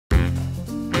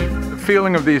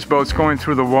feeling of these boats going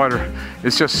through the water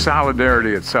is just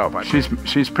solidarity itself.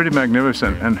 She's pretty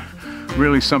magnificent and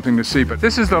really something to see. But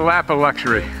this is the lap of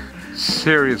luxury.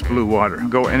 Serious blue water.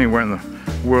 Go anywhere in the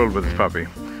world with this puppy.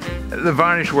 The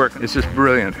varnish work is just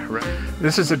brilliant.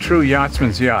 This is a true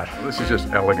yachtsman's yacht. This is just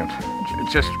elegant.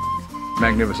 Just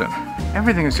magnificent.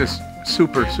 Everything is just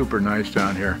super, super nice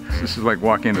down here. This is like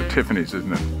walking into Tiffany's,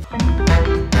 isn't it?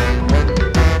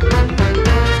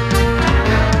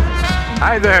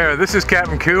 Hi there, this is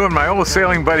Captain Q and my old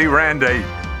sailing buddy Randy.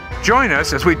 Join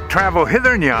us as we travel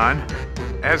hither and yon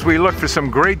as we look for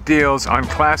some great deals on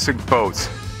classic boats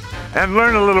and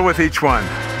learn a little with each one.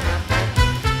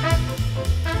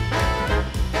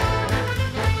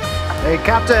 Hey,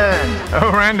 Captain!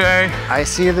 Oh, Randy. I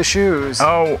see the shoes.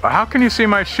 Oh, how can you see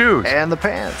my shoes? And the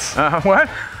pants. What?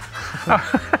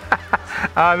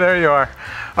 There you are.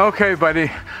 Okay,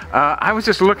 buddy. I was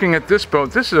just looking at this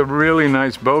boat. This is a really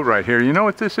nice boat right here. You know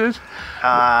what this is?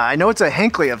 I know it's a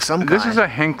Hinckley of some kind. This is a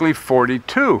Hinckley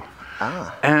 42.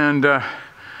 Ah. And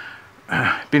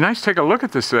it'd be nice to take a look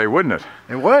at this today, wouldn't it?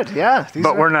 It would, yeah.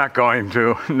 But we're not going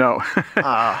to, no.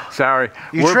 Sorry.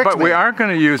 But we are going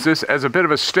to use this as a bit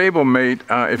of a stablemate,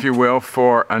 if you will,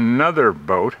 for another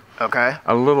boat. Okay.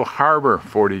 A little Harbor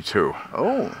 42.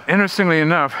 Oh. Interestingly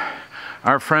enough,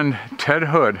 our friend Ted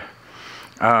Hood,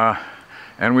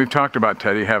 and we've talked about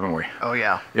Teddy, haven't we? Oh,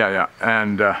 yeah. Yeah.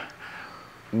 And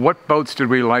what boats did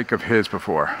we like of his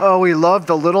before? Oh, we love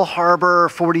the Little Harbor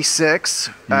 46.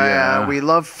 Yeah. We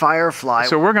love Firefly.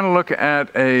 So we're going to look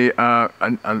at a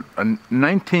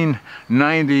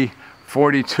 1990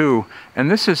 42, and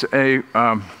this is a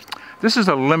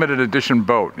limited edition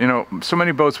boat. You know, so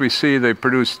many boats we see, they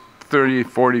produce 30,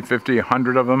 40, 50,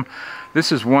 100 of them.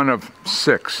 This is one of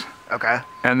 6. Okay.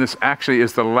 And this actually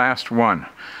is the last one.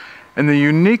 And the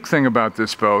unique thing about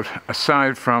this boat,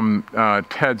 aside from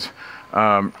Ted's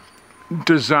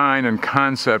design and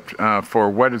concept for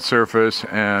wetted surface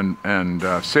and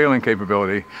sailing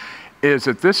capability, is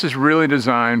that this is really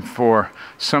designed for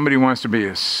somebody who wants to be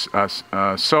a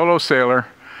solo sailor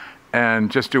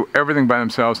and just do everything by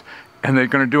themselves, and they're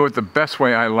going to do it the best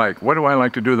way I like. What do I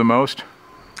like to do the most?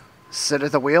 Sit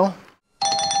at the wheel?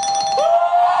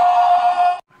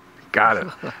 Got it.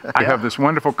 I have this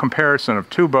wonderful comparison of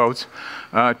 2 boats,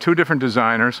 2 different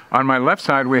designers. On my left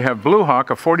side, we have Blue Hawk,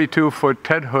 a 42-foot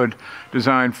Ted Hood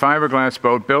designed fiberglass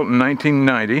boat built in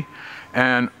 1990.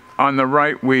 And on the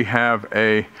right, we have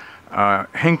a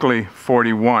Hinckley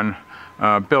 41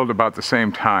 built about the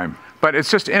same time. But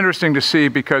it's just interesting to see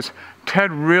because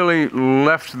Ted really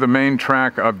left the main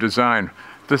track of design.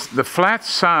 The flat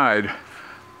side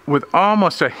with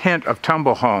almost a hint of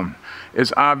tumble home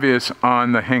is obvious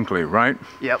on the Hinckley, right?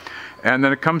 Yep. And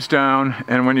then it comes down,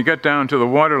 and when you get down to the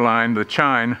waterline, the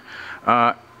chine,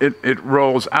 it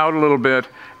rolls out a little bit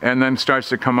and then starts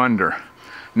to come under.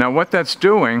 Now what that's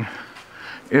doing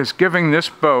is giving this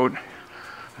boat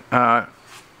a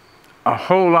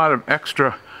whole lot of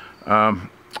extra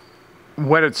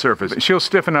wetted surface. She'll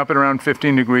stiffen up at around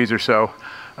 15 degrees or so,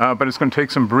 but it's going to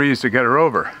take some breeze to get her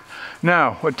over.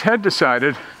 Now, what Ted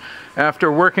decided, after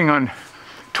working on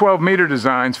 12-meter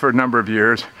designs for a number of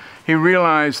years, he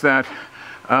realized that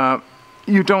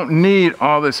you don't need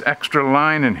all this extra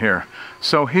line in here.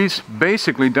 So he's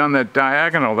basically done that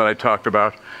diagonal that I talked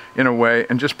about in a way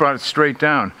and just brought it straight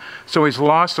down. So he's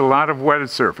lost a lot of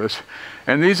wetted surface,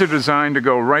 and these are designed to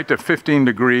go right to 15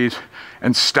 degrees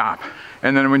and stop.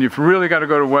 And then when you've really got to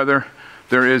go to weather,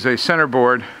 there is a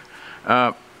centerboard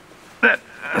that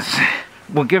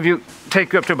will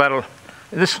take you up to about,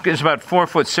 this is about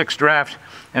 4'6" draft,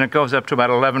 and it goes up to about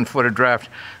 11-foot of draft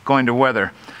going to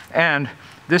weather. And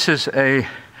this is a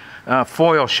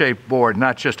foil-shaped board,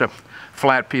 not just a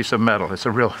flat piece of metal. It's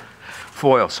a real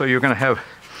foil. So you're going to have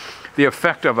the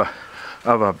effect of a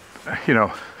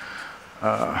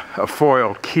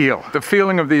foil keel. The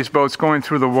feeling of these boats going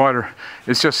through the water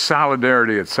is just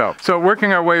solidarity itself. So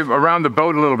working our way around the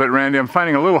boat a little bit, Randy, I'm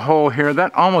finding a little hole here.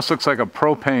 That almost looks like a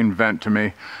propane vent to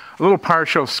me. A little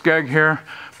partial skeg here,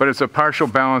 but it's a partial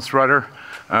balanced rudder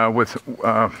with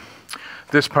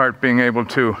this part being able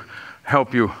to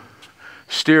help you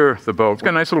steer the boat. It's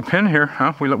got a nice little pin here,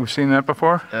 huh? We've seen that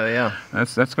before? Oh, yeah.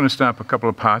 That's going to stop a couple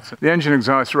of pots. The engine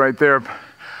exhaust right there,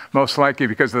 most likely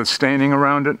because of the staining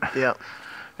around it. Yeah.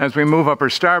 As we move up our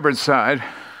starboard side,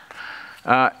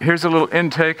 here's a little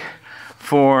intake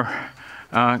for,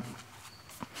 I'm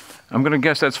going to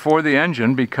guess that's for the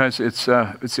engine because it's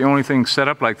the only thing set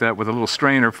up like that with a little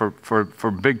strainer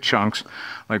for big chunks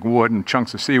like wood and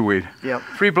chunks of seaweed. Yep.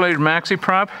 3-bladed maxi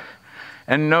prop,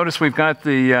 and notice we've got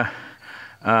the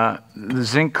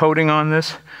zinc coating on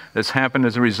this that's happened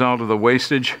as a result of the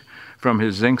wastage from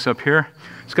his zincs up here.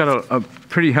 It's got a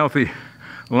pretty healthy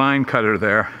line cutter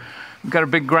there. We've got a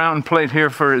big ground plate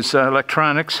here for his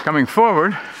electronics. Coming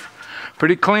forward,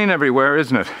 pretty clean everywhere,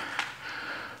 isn't it?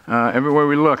 Everywhere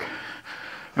we look.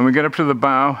 And we get up to the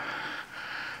bow,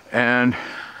 and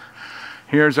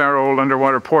here's our old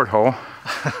underwater porthole.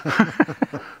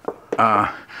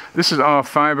 This is all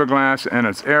fiberglass, and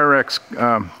it's Airex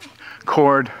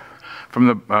cord from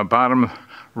the bottom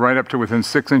right up to within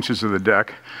 6 inches of the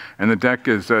deck. And the deck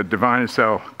is Divine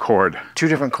Cell cord. 2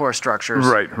 different core structures.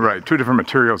 Right. 2 different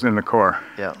materials in the core.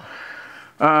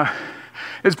 Yeah.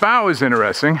 His bow is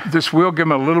interesting. This will give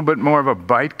him a little bit more of a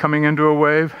bite coming into a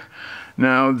wave.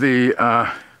 Now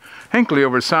the Hinckley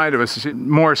over the side of us is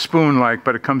more spoon-like,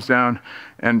 but it comes down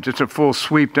and just a full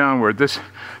sweep downward. This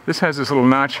has this little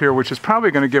notch here, which is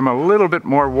probably going to give him a little bit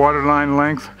more waterline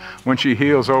length when she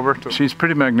heels over. She's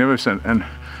pretty magnificent and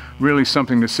really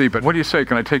something to see. But what do you say?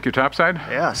 Can I take you topside?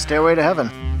 Yeah, stairway to heaven.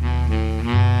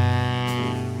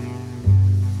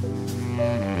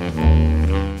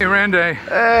 Hey, Randy.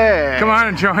 Hey. Come on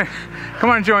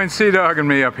and join Sea Dog and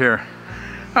me up here.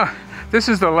 This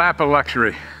is the lap of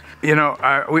luxury. You know,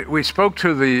 we spoke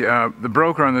to the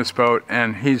broker on this boat,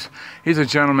 and he's a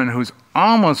gentleman who's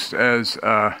almost as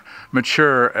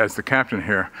mature as the captain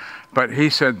here. But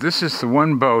he said this is the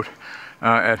one boat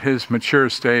at his mature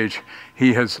stage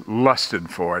he has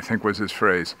lusted for, I think was his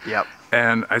phrase. Yep.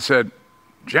 And I said,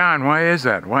 John, why is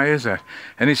that? Why is that?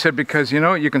 And he said, because, you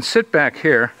know, you can sit back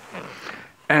here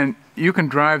and you can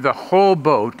drive the whole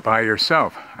boat by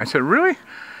yourself. I said, really?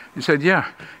 He said,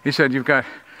 yeah. He said, you've got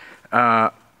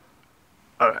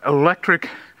electric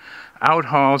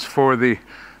outhauls for the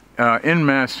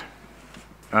in-mast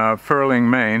furling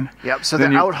main. Yep, so the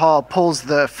outhaul pulls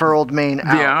the furled main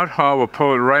out. The outhaul will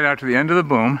pull it right out to the end of the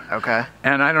boom. Okay.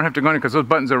 And I don't have to go in because those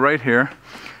buttons are right here.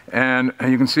 And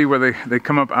you can see where they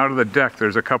come up out of the deck.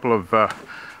 There's a couple of,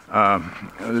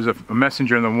 there's a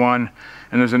messenger in the one,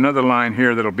 and there's another line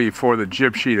here that'll be for the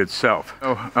jib sheet itself.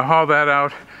 So I haul that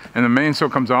out, and the mainsail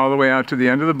comes all the way out to the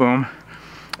end of the boom.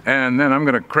 And then I'm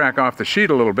gonna crack off the sheet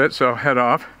a little bit, so I'll head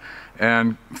off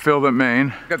and fill the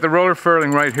main. Got the roller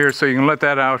furling right here, so you can let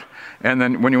that out, and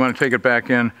then when you want to take it back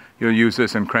in, you'll use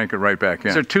this and crank it right back in.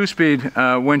 These are 2-speed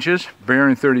winches,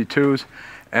 bearing 32s,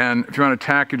 and if you want to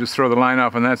tack, you just throw the line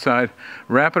off on that side,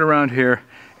 wrap it around here,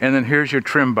 and then here's your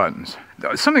trim buttons.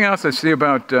 Something else I see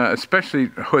about, especially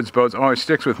Hood's boats, always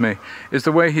sticks with me, is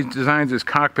the way he designs his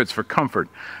cockpits for comfort.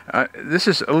 This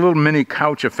is a little mini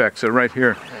couch effect, so right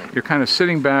here, you're kind of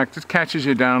sitting back, this catches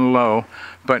you down low,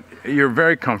 but you're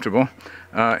very comfortable.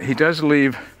 He does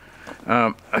leave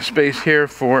a space here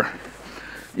for,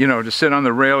 you know, to sit on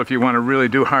the rail if you want to really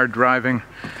do hard driving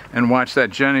and watch that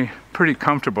Jenny. Pretty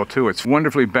comfortable too. It's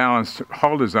wonderfully balanced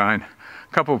hull design.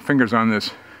 A couple of fingers on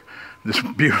this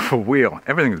beautiful wheel.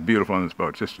 Everything is beautiful on this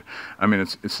boat. Just, I mean,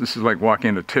 this is like walking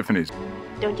into Tiffany's.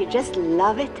 Don't you just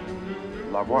love it?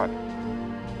 Love what?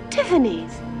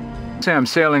 Tiffany's. Say I'm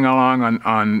sailing along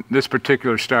on this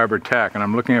particular starboard tack, and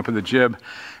I'm looking up at the jib,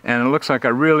 and it looks like I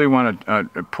really want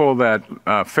to pull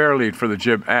that fair lead for the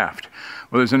jib aft.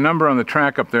 Well, there's a number on the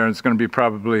track up there, and it's going to be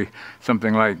probably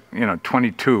something like, you know,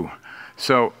 22.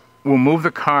 So we'll move the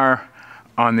car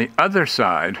on the other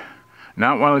side,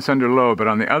 not while it's under load, but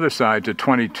on the other side to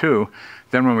 22.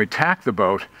 Then when we tack the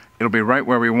boat, it'll be right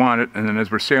where we want it. And then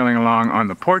as we're sailing along on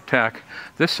the port tack,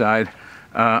 this side,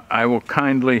 I will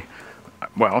kindly,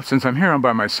 well, since I'm here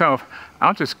by myself,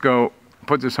 I'll just go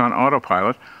put this on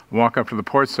autopilot, walk up to the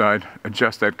port side,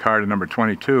 adjust that car to number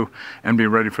 22, and be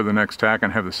ready for the next tack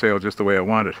and have the sail just the way I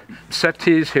want it. Set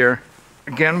tees here,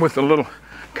 again with a little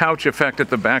couch effect at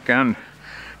the back end.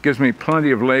 Gives me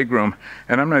plenty of leg room,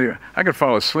 and I'm not even, I could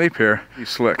fall asleep here. He's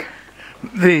slick.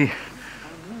 The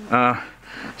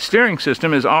steering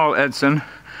system is all Edson,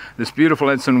 this beautiful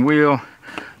Edson wheel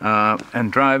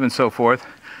and drive and so forth.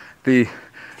 The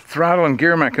throttle and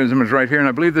gear mechanism is right here, and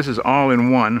I believe this is all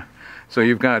in one. So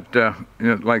you've got, you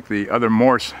know, like the other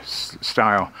Morse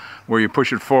style, where you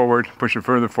push it forward, push it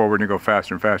further forward, and you go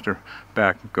faster and faster,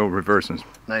 back, go reverse, and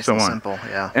nice so and on. simple,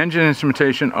 yeah. Engine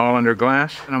instrumentation, all under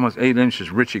glass, and almost 8 inches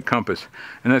Ritchie compass,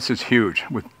 and this is huge,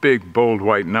 with big, bold,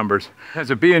 white numbers. It has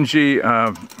a B&G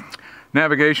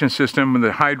navigation system with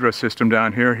the Hydra system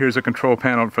down here. Here's a control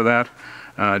panel for that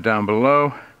down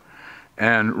below,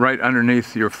 and right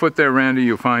underneath your foot there, Randy,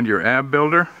 you'll find your ab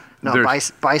builder. No,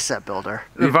 bicep builder.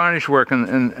 The varnish work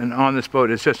and on this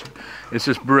boat is just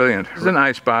brilliant. There's an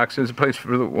ice box. There's a place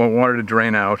for the water to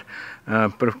drain out.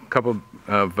 Put a couple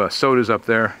of sodas up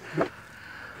there.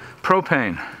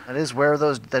 Propane. That is where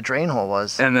the drain hole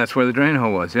was. And that's where the drain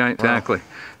hole was. Yeah, exactly. Wow.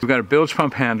 We've got a bilge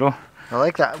pump handle. I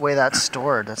like that way that's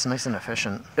stored. That's nice and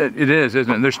efficient. It is,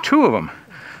 isn't it? There's 2 of them.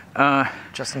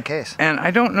 Just in case. And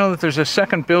I don't know that there's a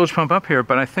second bilge pump up here,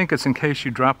 but I think it's in case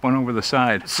you drop one over the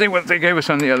side. Let's see what they gave us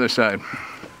on the other side.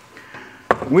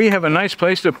 We have a nice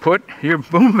place to put your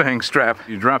boom bang strap.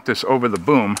 You drop this over the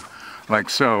boom, like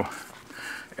so,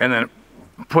 and then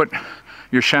put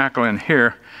your shackle in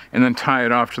here, and then tie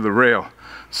it off to the rail.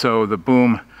 So the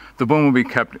boom will be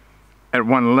kept at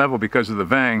one level because of the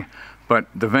vang, but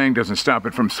the vang doesn't stop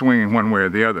it from swinging one way or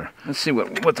the other. Let's see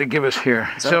what they give us here.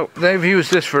 So they've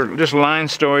used this for just line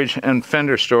storage and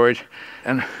fender storage,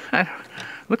 and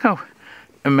look how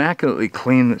immaculately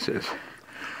clean this is.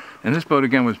 And this boat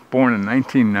again was born in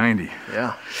 1990.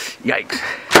 Yeah. Yikes.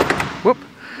 Whoop.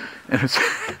 And it's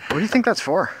what do you think that's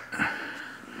for?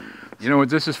 You know what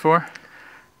this is for?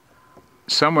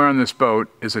 Somewhere on this boat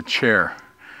is a chair,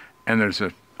 and there's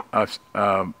a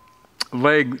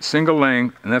leg, single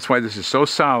leg, and that's why this is so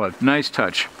solid. Nice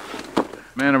touch.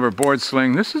 Man over board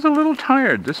sling. This is a little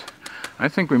tired. I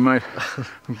think we might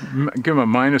give him a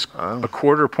minus a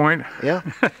quarter point. Yeah.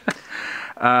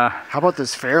 How about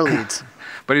this fair leads?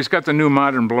 But he's got the new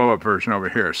modern blow-up version over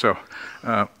here, so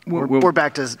we're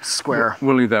back to square.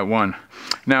 We'll leave that one.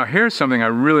 Now here's something I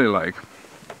really like.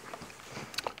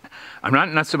 I'm not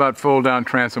nuts about fold-down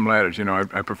transom ladders. You know,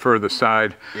 I prefer the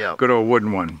side, good old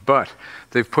wooden one. But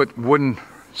they've put wooden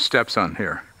steps on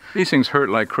here. These things hurt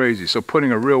like crazy, so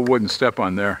putting a real wooden step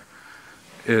on there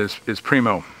is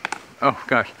primo. Oh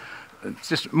gosh, it's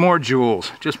just more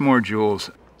jewels, just more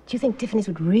jewels. Do you think Tiffany's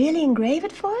would really engrave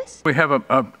it for us? We have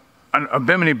a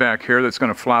bimini back here that's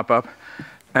going to flop up,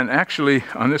 and actually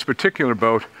on this particular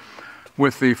boat,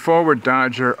 with the forward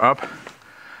dodger up,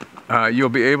 you'll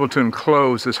be able to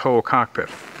enclose this whole cockpit.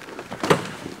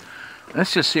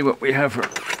 Let's just see what we have for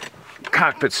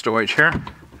cockpit storage here.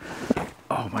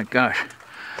 Oh my gosh.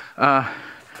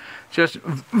 Just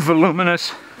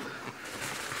voluminous,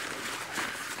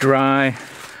 dry,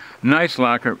 nice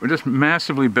locker. We're just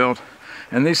massively built,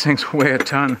 and these things weigh a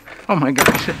ton. Oh my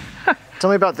gosh. Tell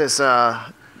me about this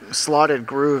slotted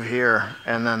groove here,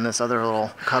 and then this other little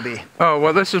cubby. Oh,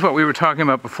 well, this is what we were talking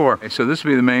about before. So this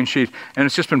would be the main sheet, and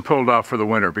it's just been pulled off for the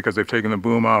winter because they've taken the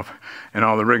boom off and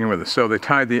all the rigging with it. So they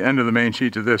tied the end of the main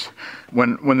sheet to this.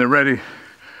 When they're ready,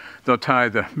 they'll tie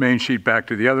the main sheet back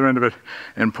to the other end of it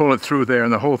and pull it through there,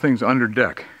 and the whole thing's under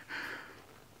deck.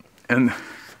 And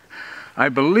I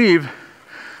believe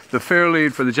the fair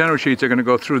lead for the general sheets are going to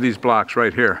go through these blocks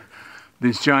right here.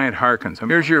 These giant Harkins.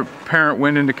 Here's your parent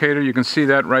wind indicator. You can see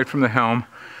that right from the helm.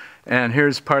 And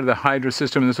here's part of the hydro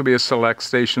system. This will be a select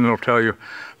station that'll tell you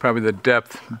probably the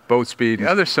depth, boat speed. The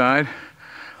other side,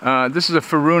 this is a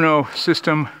Furuno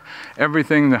system.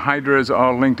 Everything, the hydra is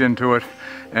all linked into it.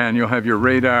 And you'll have your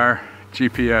radar,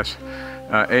 GPS,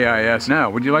 AIS. Now,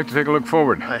 would you like to take a look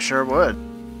forward? I sure would.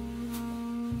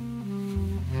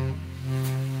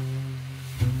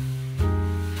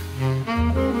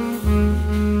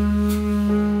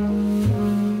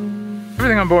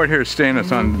 Everything on board here is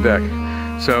stainless on the deck.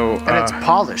 So, and it's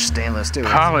polished stainless too.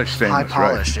 Polished stainless, high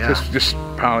polished, right. Yeah. Just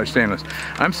polished stainless.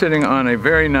 I'm sitting on a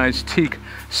very nice teak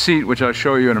seat, which I'll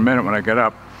show you in a minute when I get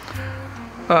up.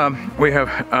 We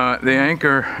have the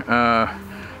anchor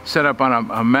set up on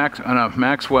a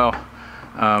Maxwell.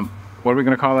 What are we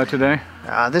going to call that today?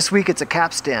 This week it's a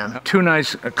capstan. 2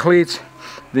 nice cleats.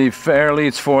 The fair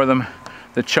leads for them.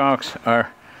 The chocks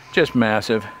are just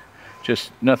massive.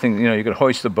 Just nothing, you know, you could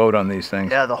hoist the boat on these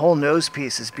things. Yeah, the whole nose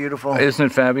piece is beautiful. Isn't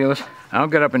it fabulous? I'll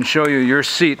get up and show you your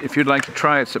seat if you'd like to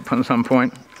try it at some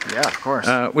point. Yeah, of course.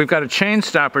 We've got a chain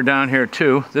stopper down here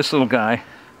too, this little guy.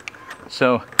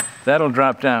 So that'll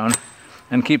drop down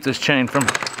and keep this chain from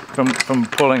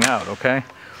pulling out, okay?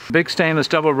 Big stainless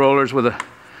double rollers with a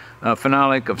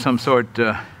phenolic of some sort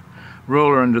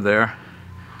roller under there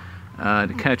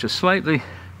to catch a slightly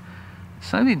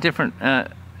different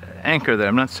anchor there,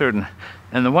 I'm not certain.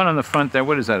 And the one on the front there,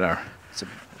 what is that? It's a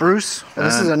Bruce.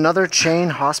 This is another chain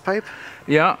hawsepipe?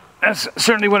 Yeah, that's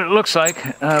certainly what it looks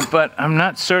like, but I'm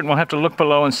not certain. We'll have to look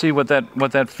below and see what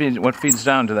feeds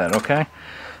down to that, okay?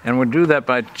 And we'll do that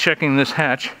by checking this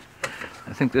hatch.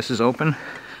 I think this is open.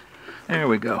 There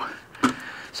we go.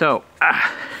 So,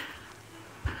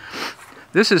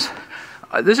 this is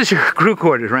your crew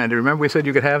quarters, Randy. Remember we said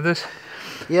you could have this?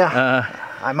 Yeah.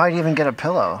 I might even get a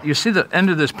pillow. You see the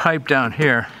end of this pipe down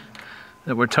here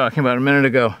that we're talking about a minute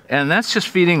ago, and that's just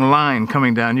feeding line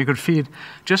coming down. You could feed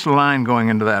just line going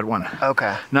into that one.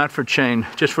 Okay. Not for chain,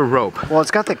 just for rope. Well,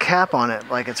 it's got the cap on it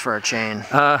like it's for a chain.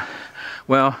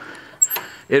 Well,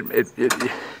 it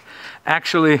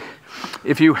actually,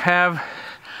 if you have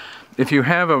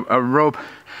a rope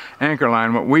anchor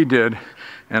line, what we did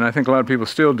and I think a lot of people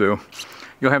still do,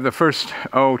 you'll have the first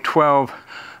 12,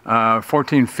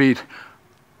 14 feet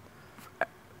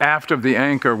aft of the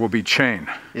anchor will be chain.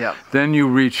 Yep. Then you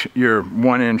reach your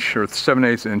 1 inch or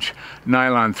 7/8 inch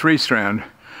nylon 3-strand,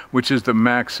 which is the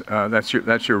max. That's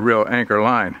your real anchor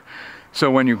line.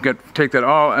 So when you take that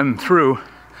all and through,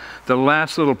 the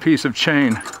last little piece of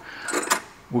chain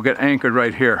will get anchored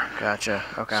right here. Gotcha.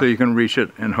 Okay. So you can reach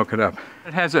it and hook it up.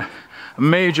 It has a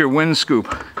major wind scoop.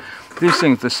 These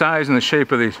things, the size and the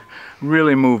shape of these,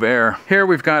 really move air. Here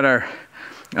we've got our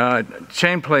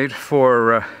chain plate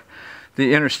for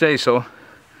the interstitial,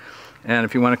 and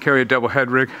if you want to carry a double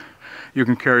head rig, you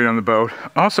can carry it on the boat.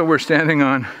 Also, we're standing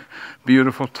on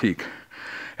beautiful teak,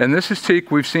 and this is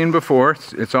teak we've seen before.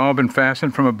 It's all been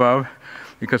fastened from above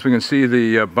because we can see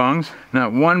the bungs.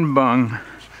 Not one bung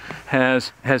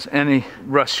has any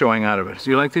rust showing out of it.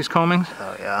 Do you like these combings?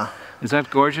 Oh yeah. Is that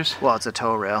gorgeous? Well, it's a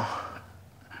tow rail.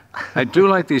 I do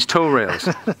like these tow rails.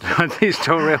 Aren't these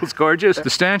tow rails gorgeous? The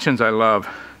stanchions I love.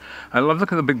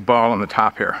 Look at the big ball on the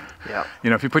top here. Yeah. You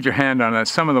know, if you put your hand on that,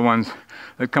 some of the ones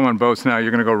that come on boats now,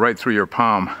 you're gonna go right through your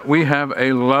palm. We have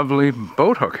a lovely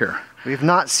boat hook here. We've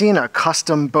not seen a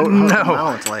custom boat hook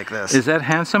mount like this. Is that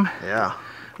handsome? Yeah.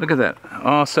 Look at that,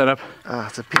 all set up.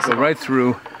 It's a piece Go of right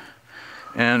through,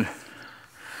 and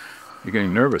you're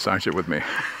getting nervous, aren't you, with me?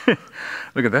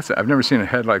 Look at that, I've never seen a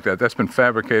head like that. That's been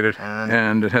fabricated,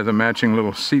 and it has a matching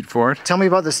little seat for it. Tell me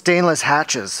about the stainless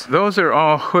hatches. Those are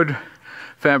all hood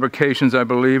fabrications, I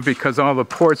believe, because all the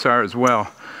ports are as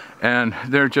well, and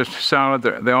they're just solid.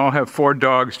 They all have 4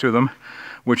 dogs to them,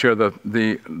 which are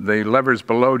the levers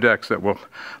below decks that will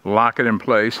lock it in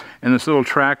place. And this little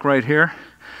track right here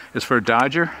is for a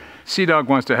Dodger. Sea Dog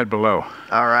wants to head below.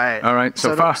 All right. All right.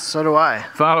 So do I.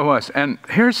 Follow us. And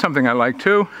here's something I like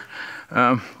too.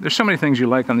 There's so many things you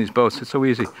like on these boats. It's so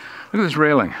easy. Look at this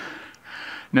railing.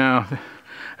 Now,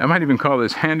 I might even call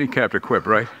this handicapped equip,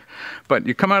 right? But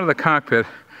you come out of the cockpit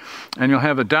and you'll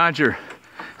have a Dodger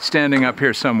standing up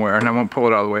here somewhere, and I won't pull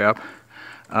it all the way up.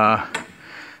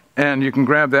 And you can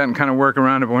grab that and kind of work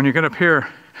around it, but when you get up here,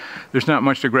 there's not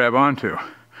much to grab onto.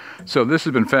 So this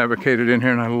has been fabricated in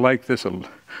here, and I like this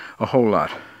a whole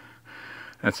lot.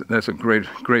 That's a great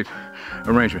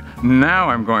arrangement. Now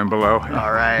I'm going below.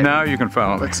 All right. Now you can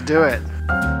follow me. Let's do it.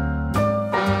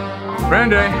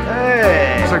 Brandy.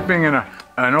 Hey. It's like being in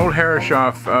an old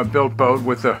Herreshoff built boat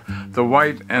with the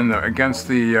white and against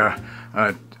the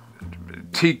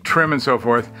teak trim and so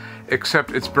forth,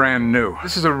 except it's brand new.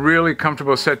 This is a really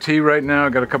comfortable settee right now.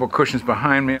 I've got a couple cushions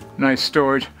behind me. Nice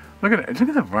storage. Look at it. Look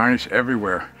at the varnish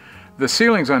everywhere. The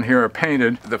ceilings on here are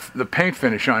painted. The paint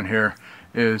finish on here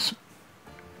is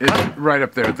right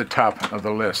up there at the top of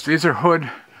the list. These are hood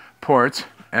ports,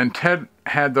 and Ted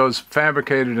had those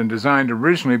fabricated and designed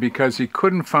originally because he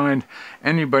couldn't find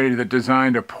anybody that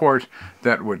designed a port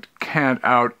that would cant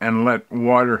out and let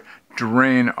water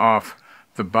drain off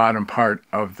the bottom part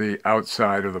of the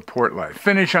outside of the port light.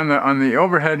 Finish on the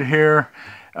overhead here.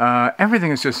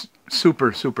 Everything is just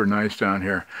super nice down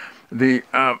here.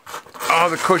 All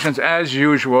the cushions, as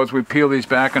usual, as we peel these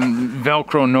back, and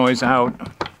Velcro noise out,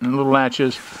 and little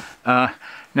latches.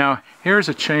 Now, here's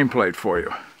a chain plate for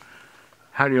you.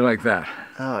 How do you like that?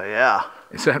 Oh, yeah.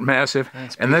 Is that massive?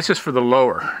 And that's just for the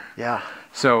lower. Yeah.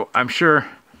 So I'm sure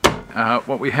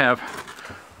what we have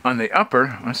on the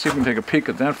upper, let's see if we can take a peek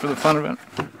at that for the fun of it.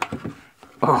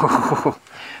 Oh,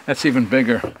 that's even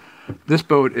bigger. This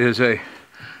boat is a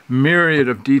myriad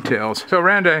of details. So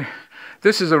Randy,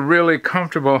 this is a really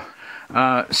comfortable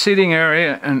seating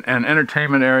area and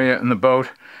entertainment area in the boat.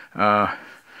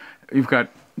 You've got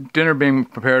dinner being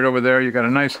prepared over there. You've got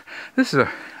a nice, this is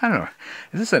I don't know,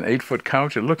 is this an 8-foot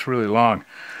couch? It looks really long.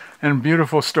 And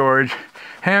beautiful storage.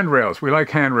 Handrails. We like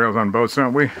handrails on boats,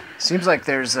 don't we? Seems like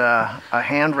there's a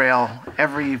handrail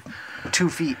every 2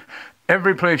 feet.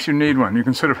 Every place you need one. You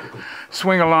can sort of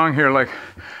swing along here like,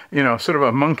 you know, sort of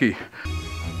a monkey.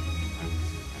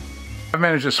 I've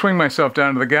managed to swing myself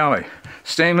down to the galley.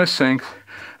 Stainless sink,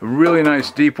 a really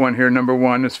nice deep one here, number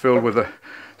 1. It's filled with a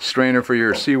strainer for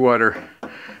your seawater,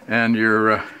 and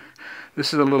your,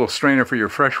 this is a little strainer for your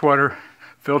freshwater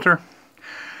filter.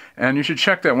 And you should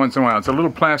check that once in a while. It's a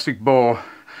little plastic bowl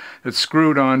that's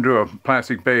screwed onto a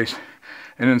plastic base,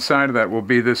 and inside of that will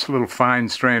be this little fine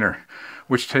strainer,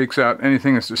 which takes out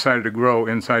anything that's decided to grow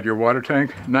inside your water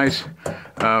tank. Nice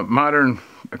modern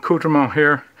accoutrement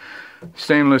here.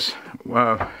 Stainless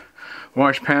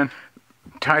wash pan.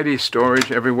 Tidy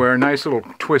storage everywhere. Nice little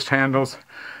twist handles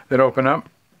that open up.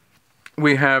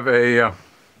 We have a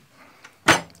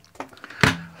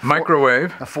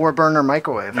microwave. A 4-burner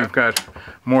microwave. You've got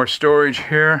more storage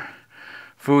here,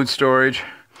 food storage.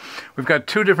 We've got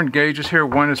two different gauges here.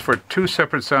 One is for two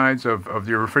separate sides of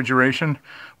your refrigeration,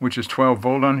 which is 12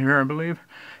 volt on here, I believe.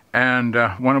 And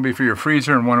one will be for your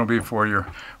freezer and one will be for your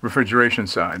refrigeration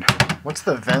side. What's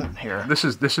the vent here? This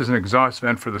is an exhaust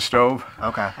vent for the stove.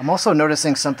 Okay. I'm also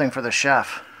noticing something for the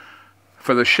chef.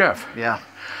 For the chef? Yeah.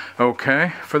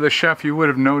 Okay. For the chef, you would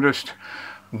have noticed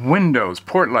windows,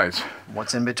 port lights.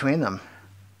 What's in between them?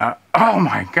 Oh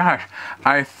my gosh.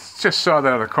 I just saw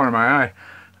that out of the corner of my eye.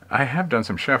 I have done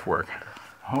some chef work.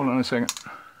 Hold on a second.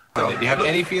 Do you have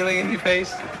any feeling in your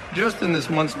face? Just in this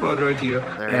one spot right here.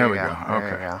 There we go. There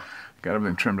Okay. you go. Got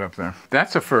everything trimmed up there.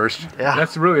 That's a first. Yeah.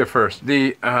 That's really a first.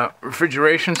 The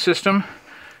refrigeration system,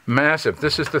 massive.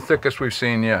 This is the thickest we've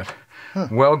seen yet.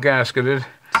 Well gasketed.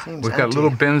 Seems We've got empty.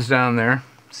 little bins down there.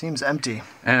 Seems empty.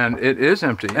 And it is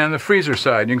empty. And the freezer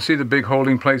side, you can see the big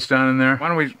holding plates down in there. Why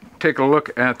don't we take a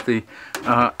look at the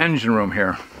engine room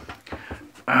here.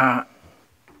 A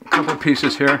couple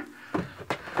pieces here.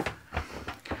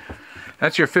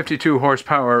 That's your 52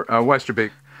 horsepower Westerby.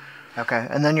 Okay,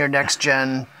 and then your next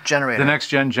gen generator. The next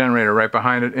gen generator right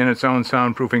behind it in its own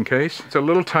soundproofing case. It's a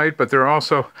little tight, but there are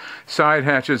also side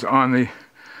hatches on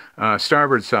the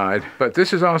starboard side. But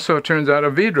this is also, it turns out, a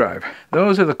V-drive.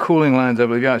 Those are the cooling lines, I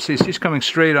believe. Yeah, see, she's coming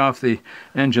straight off the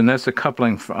engine. That's the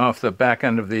coupling off the back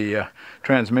end of the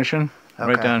transmission.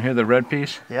 Okay. Right down here, the red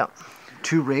piece. Yep.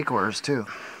 2 rake oars, too.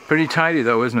 Pretty tidy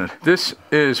though, isn't it? This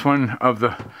is one of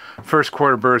the first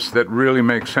quarter berths that really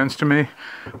makes sense to me.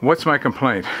 What's my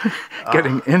complaint?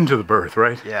 Getting into the berth,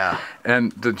 right? Yeah.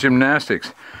 And the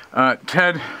gymnastics.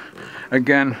 Ted,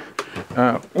 again,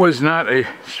 was not a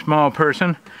small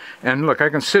person. And look, I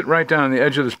can sit right down on the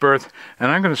edge of this berth, and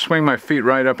I'm going to swing my feet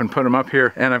right up and put them up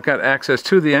here, and I've got access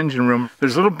to the engine room.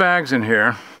 There's little bags in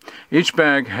here. Each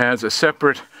bag has a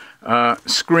separate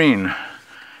screen.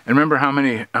 And remember how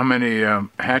many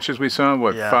hatches we saw?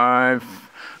 What, yeah. five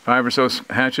or so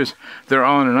hatches? They're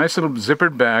all in a nice little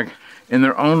zippered bag in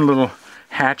their own little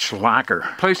hatch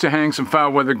locker. Place to hang some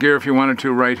foul weather gear if you wanted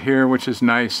to right here, which is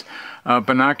nice.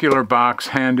 Binocular box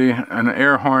handy, an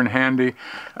air horn handy,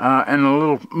 and a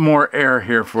little more air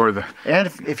here for the... And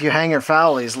if you hang your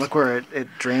foulies, look where it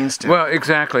drains to. Well,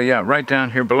 exactly, yeah, right down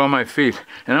here below my feet.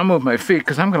 And I'll move my feet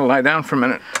because I'm going to lie down for a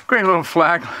minute. Great little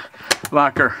flag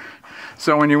locker.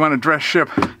 So when you want to dress ship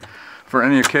for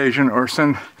any occasion or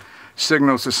send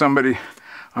signals to somebody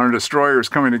on a destroyer who's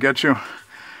coming to get you,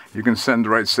 you can send the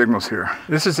right signals here.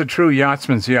 This is a true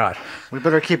yachtsman's yacht. We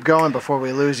better keep going before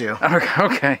we lose you.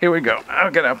 Okay, here we go. I'll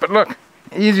get up. But look,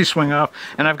 easy swing off.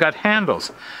 And I've got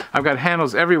handles. I've got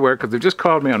handles everywhere because they've just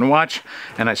called me on watch.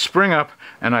 And I spring up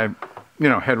and I,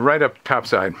 head right up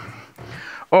topside.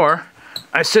 Or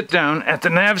I sit down at the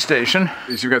nav station.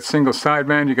 You've got single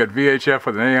sideband, you've got VHF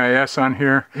with an AIS on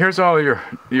here. Here's all your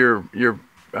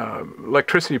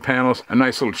electricity panels, a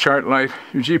nice little chart light,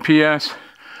 your GPS,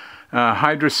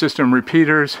 Hydra system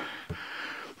repeaters,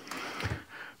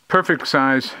 perfect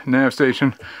size nav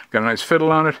station, got a nice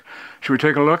fiddle on it. Should we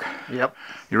take a look? Yep.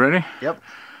 You ready? Yep.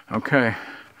 Okay.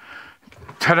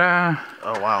 Ta-da!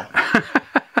 Oh, wow.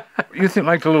 You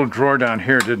liked the little drawer down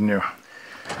here, didn't you?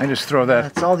 I just throw that.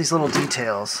 It's all these little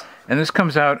details. And this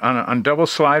comes out on double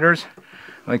sliders,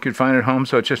 like you'd find at home,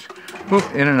 so it's just whoop,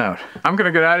 in and out. I'm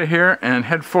gonna get out of here and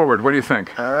head forward. What do you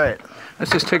think? All right.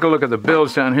 Let's just take a look at the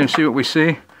bilge down here and see what we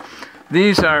see.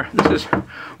 This is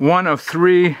one of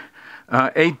 3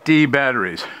 8D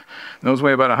batteries. Those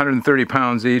weigh about 130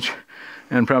 pounds each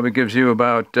and probably gives you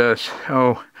about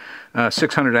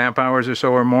 600 amp hours or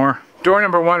so or more. Door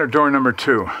number 1 or door number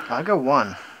 2? I'll go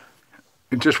 1.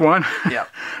 Just 1? Yeah.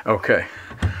 Okay.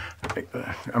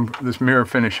 This mirror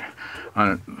finish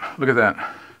on it. Look at that.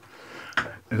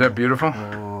 Is that beautiful?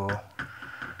 Ooh.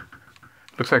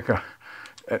 Looks like a...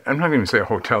 I'm not going to say a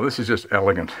hotel. This is just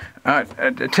elegant.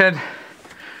 Ted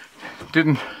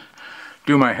didn't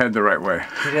do my head the right way.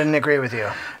 He didn't agree with you.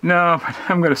 No, but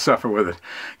I'm going to suffer with it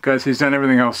because he's done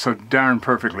everything else so darn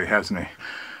perfectly, hasn't he?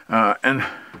 And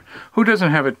who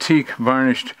doesn't have a teak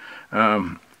varnished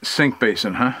sink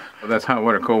basin, huh? That's hot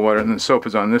water, cold water, and then soap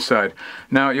is on this side.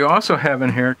 Now, you also have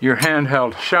in here your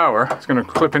handheld shower. It's going to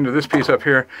clip into this piece up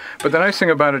here. But the nice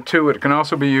thing about it, too, it can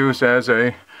also be used as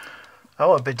a...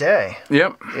 Oh, a bidet.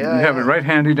 Yep. Yeah, you have it right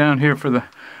handy down here for the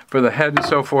head and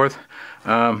so forth.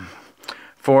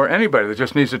 For anybody that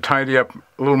just needs to tidy up a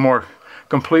little more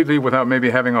completely without maybe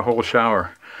having a whole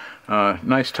shower.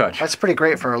 Nice touch. That's pretty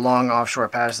great for a long offshore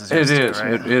passage. It is.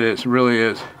 Right? It is. It really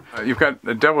is. You've got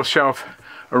a double shelf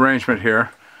arrangement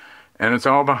here, and it's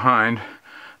all behind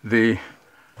the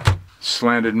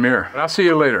slanted mirror. But I'll see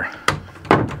you later.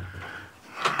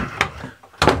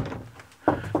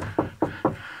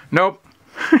 Nope.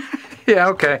 Yeah,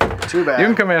 okay. Too bad. You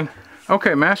can come in.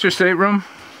 Okay, master stateroom.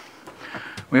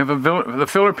 We have the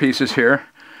filler pieces here.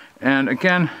 And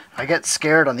again, I get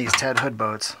scared on these Ted Hood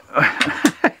boats.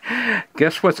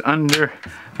 guess what's under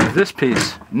this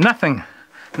piece? Nothing.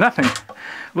 Nothing. A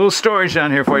little storage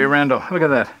down here for you, Randall. Look at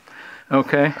that.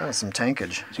 Okay. Oh, some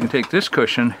tankage. So you can take this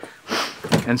cushion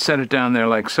and set it down there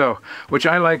like so, which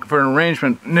I like for an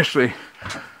arrangement initially.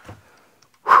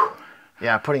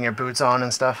 Yeah, putting your boots on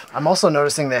and stuff. I'm also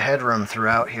noticing the headroom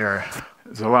throughout here.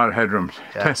 There's a lot of headroom.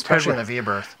 Yeah, especially in the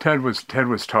V-berth. Ted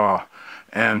was tall,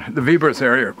 and the V-berth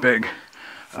area are big.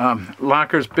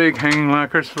 Lockers, big hanging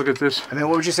lockers. Look at this. I mean,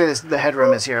 what would you say the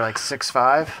headroom is here? Like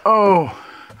 6'5"? Oh,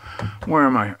 where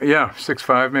am I? Yeah,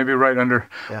 6'5", maybe right under,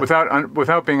 yeah.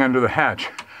 without being under the hatch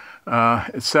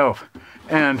itself.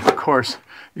 And of course,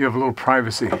 you have little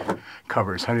privacy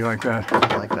covers. How do you like that?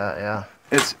 I like that, yeah.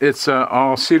 It's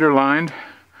all cedar lined.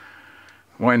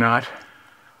 Why not?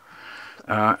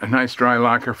 A nice dry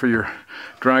locker for your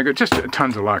dry goods. Just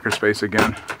tons of locker space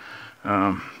again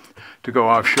to go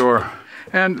offshore.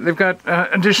 And they've got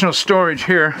additional storage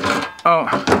here.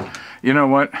 Oh, you know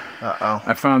what? Uh-oh.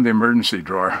 I found the emergency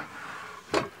drawer.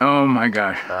 Oh my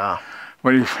gosh.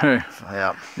 What do you say?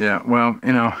 Yeah. Yeah, well,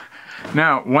 you know.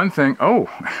 Now, one thing. Oh,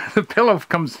 the pillow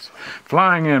comes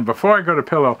flying in. Before I go to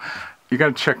pillow, you got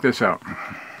to check this out.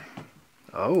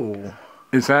 Oh.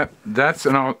 That's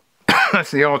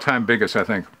that's the all-time biggest, I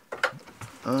think.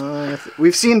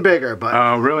 We've seen bigger, but...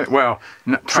 Oh, really? Well,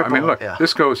 I mean, look, yeah.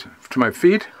 This goes to my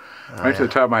feet, right to the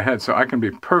top of my head, so I can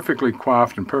be perfectly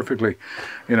coiffed and perfectly,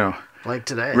 you know... Like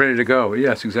today. Ready to go.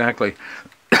 Yes, exactly.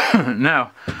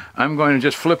 Now, I'm going to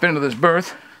just flip into this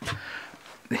berth,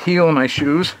 the heel of my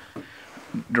shoes,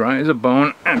 dry as a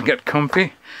bone, and get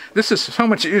comfy. This is so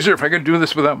much easier if I could do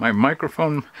this without my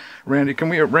microphone. Randy, can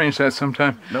we arrange that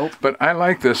sometime? Nope. But I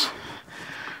like this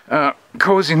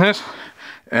coziness,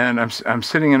 and I'm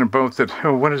sitting in a boat that,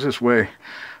 oh, what does this weigh?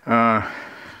 Gosh,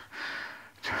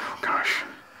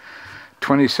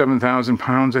 27,000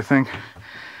 pounds, I think,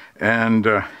 and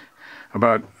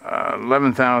about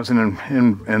 11,000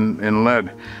 in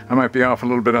lead. I might be off a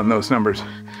little bit on those numbers,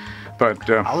 but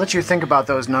I'll let you think about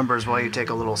those numbers while you take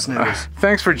a little snooze.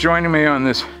 Thanks for joining me on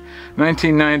this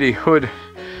 1990 Hood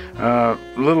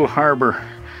Little Harbor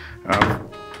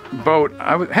boat.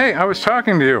 Hey, I was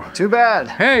talking to you. Too bad.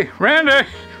 Hey, Randy!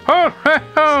 Oh, hey,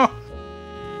 oh!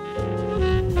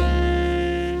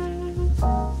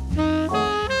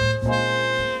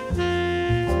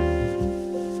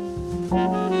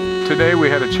 Today we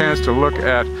had a chance to look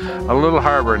at a little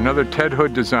harbor, another Ted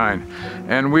Hood design.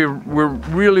 And we're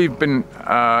really been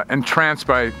entranced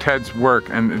by Ted's work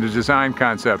and the design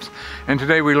concepts. And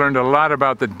today we learned a lot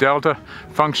about the delta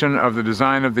function of the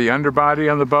design of the underbody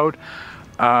on the boat.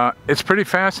 It's pretty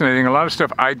fascinating. A lot of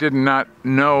stuff I did not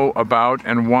know about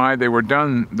and why they were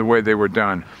done the way they were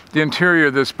done. The interior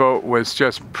of this boat was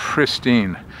just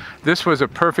pristine. This was a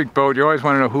perfect boat. You always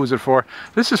want to know who's it for.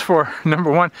 This is for,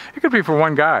 number one, it could be for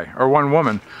one guy or one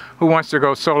woman who wants to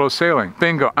go solo sailing.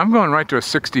 Bingo. I'm going right to a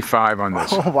 65 on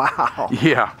this. Oh, wow.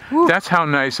 Yeah, that's how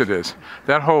nice it is.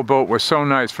 That whole boat was so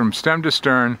nice from stem to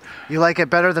stern. You like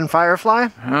it better than Firefly?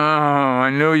 Oh,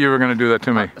 I knew you were going to do that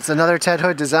to me. It's another Ted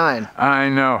Hood design. I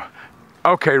know.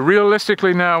 Okay,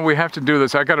 realistically now we have to do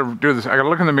this. I got to do this. I got to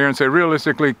look in the mirror and say,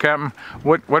 realistically, Captain,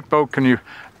 what boat can you...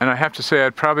 And I have to say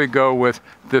I'd probably go with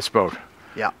this boat.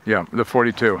 Yeah. Yeah, the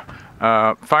 42.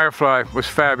 Firefly was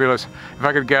fabulous. If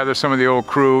I could gather some of the old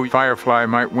crew, Firefly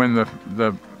might win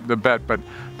the bet, but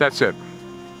that's it.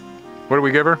 What do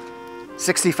we give her?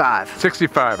 65.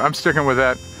 65. I'm sticking with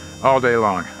that all day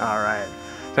long. All right.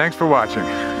 Thanks for watching.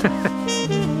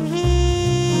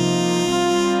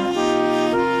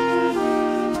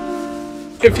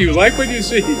 If you like what you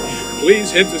see,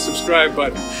 please hit the subscribe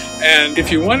button. And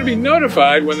if you want to be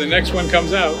notified when the next one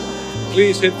comes out,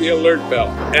 please hit the alert bell.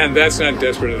 And that's not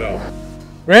desperate at all.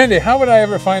 Randy, how would I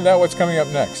ever find out what's coming up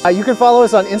next? You can follow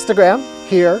us on Instagram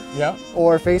here, yeah,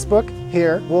 or Facebook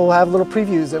here. We'll have little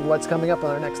previews of what's coming up on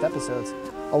our next episodes.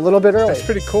 A little bit early. That's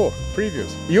pretty cool.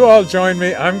 Previews. You all join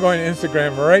me. I'm going to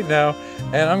Instagram right now,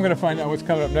 and I'm going to find out what's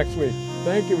coming up next week.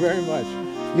 Thank you very much.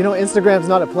 You know, Instagram's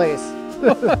not a place.